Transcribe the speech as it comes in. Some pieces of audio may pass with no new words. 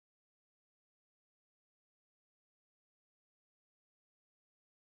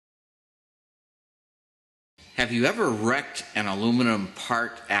Have you ever wrecked an aluminum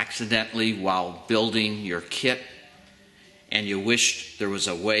part accidentally while building your kit and you wished there was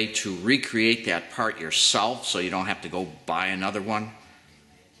a way to recreate that part yourself so you don't have to go buy another one?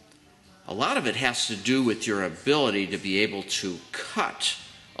 A lot of it has to do with your ability to be able to cut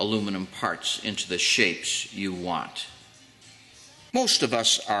aluminum parts into the shapes you want. Most of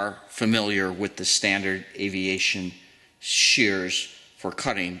us are familiar with the standard Aviation Shears for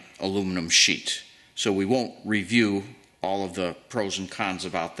cutting aluminum sheet, so we won't review all of the pros and cons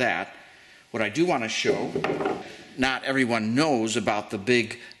about that. What I do want to show, not everyone knows about the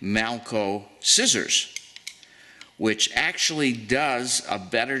big Malco scissors, which actually does a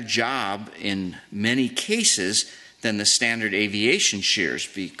better job in many cases than the standard Aviation Shears,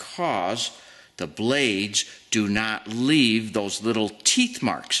 because the blades do not leave those little teeth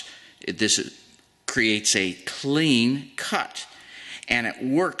marks. This creates a clean cut, and it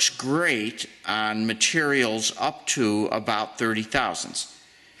works great on materials up to about 30 thousandths.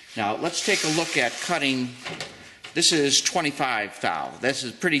 Now let's take a look at cutting. This is 25 thou. This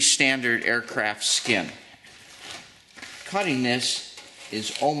is pretty standard aircraft skin. Cutting this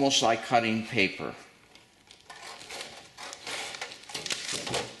is almost like cutting paper.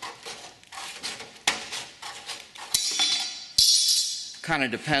 Kind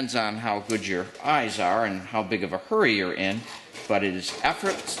of depends on how good your eyes are and how big of a hurry you're in, but it is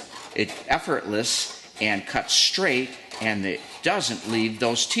effortless and cuts straight, and it doesn't leave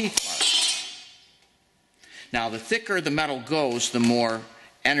those teeth marks. Now, the thicker the metal goes, the more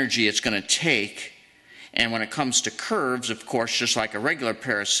energy it's going to take, and when it comes to curves, of course, just like a regular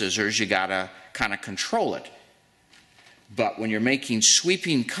pair of scissors, you got to kind of control it. But when you're making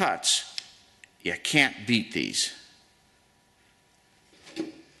sweeping cuts, you can't beat these.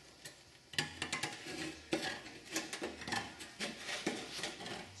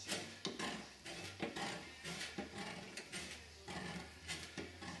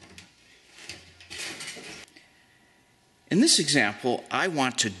 In this example, I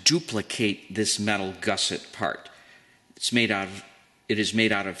want to duplicate this metal gusset part. It is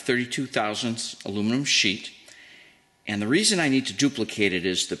made out of 32 thousandths aluminum sheet, and the reason I need to duplicate it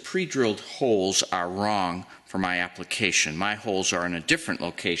is the pre-drilled holes are wrong for my application. My holes are in a different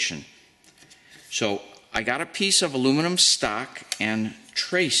location. So I got a piece of aluminum stock and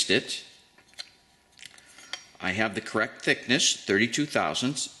traced it. I have the correct thickness, 32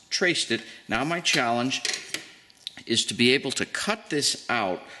 thousandths, traced it. Now my challenge is to be able to cut this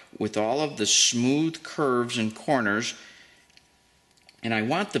out with all of the smooth curves and corners, and I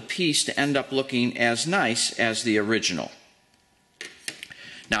want the piece to end up looking as nice as the original.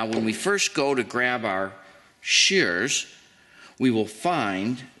 Now, when we first go to grab our shears, we will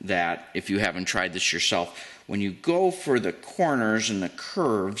find that, if you haven't tried this yourself, when you go for the corners and the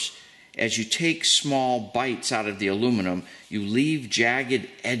curves, as you take small bites out of the aluminum, you leave jagged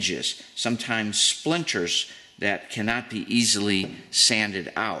edges, sometimes splinters, that cannot be easily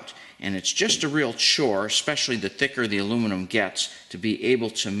sanded out. And it's just a real chore, especially the thicker the aluminum gets, to be able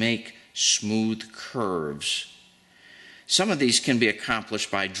to make smooth curves. Some of these can be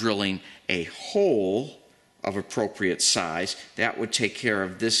accomplished by drilling a hole of appropriate size. That would take care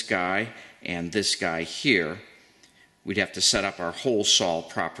of this guy and this guy here. We'd have to set up our hole saw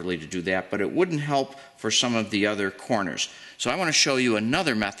properly to do that, but it wouldn't help for some of the other corners. So I want to show you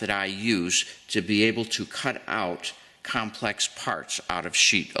another method I use to be able to cut out complex parts out of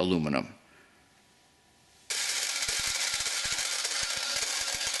sheet aluminum.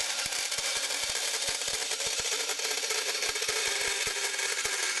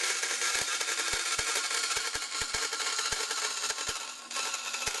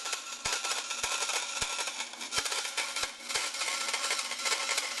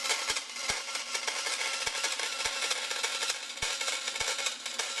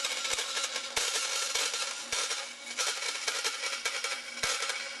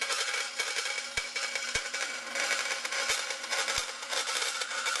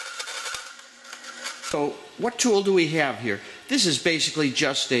 So what tool do we have here? This is basically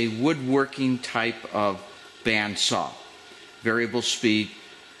just a woodworking type of bandsaw, variable speed,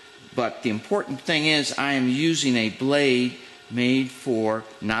 but the important thing is I am using a blade made for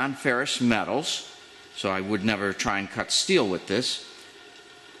non-ferrous metals, so I would never try and cut steel with this,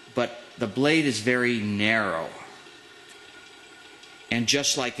 but the blade is very narrow. And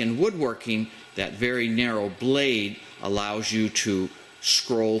just like in woodworking, that very narrow blade allows you to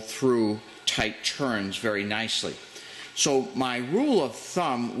scroll through tight turns very nicely. So my rule of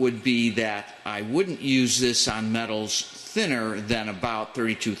thumb would be that I wouldn't use this on metals thinner than about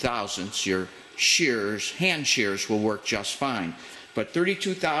 32 thousandths. Your shears, hand shears, will work just fine. But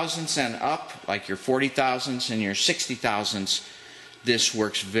 32 thousandths and up, like your 40 thousandths and your 60 thousandths, this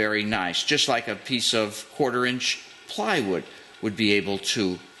works very nice. Just like a piece of 1/4 inch plywood would be able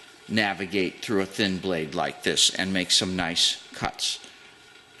to navigate through a thin blade like this and make some nice cuts.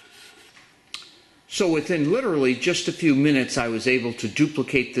 So within literally just a few minutes, I was able to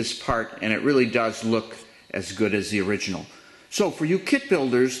duplicate this part, and it really does look as good as the original. So for you kit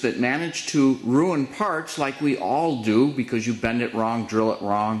builders that manage to ruin parts like we all do because you bend it wrong, drill it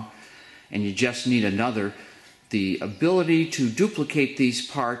wrong, and you just need another, the ability to duplicate these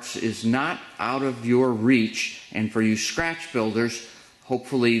parts is not out of your reach. And for you scratch builders,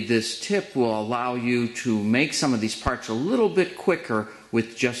 hopefully this tip will allow you to make some of these parts a little bit quicker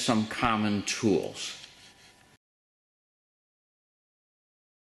with just some common tools.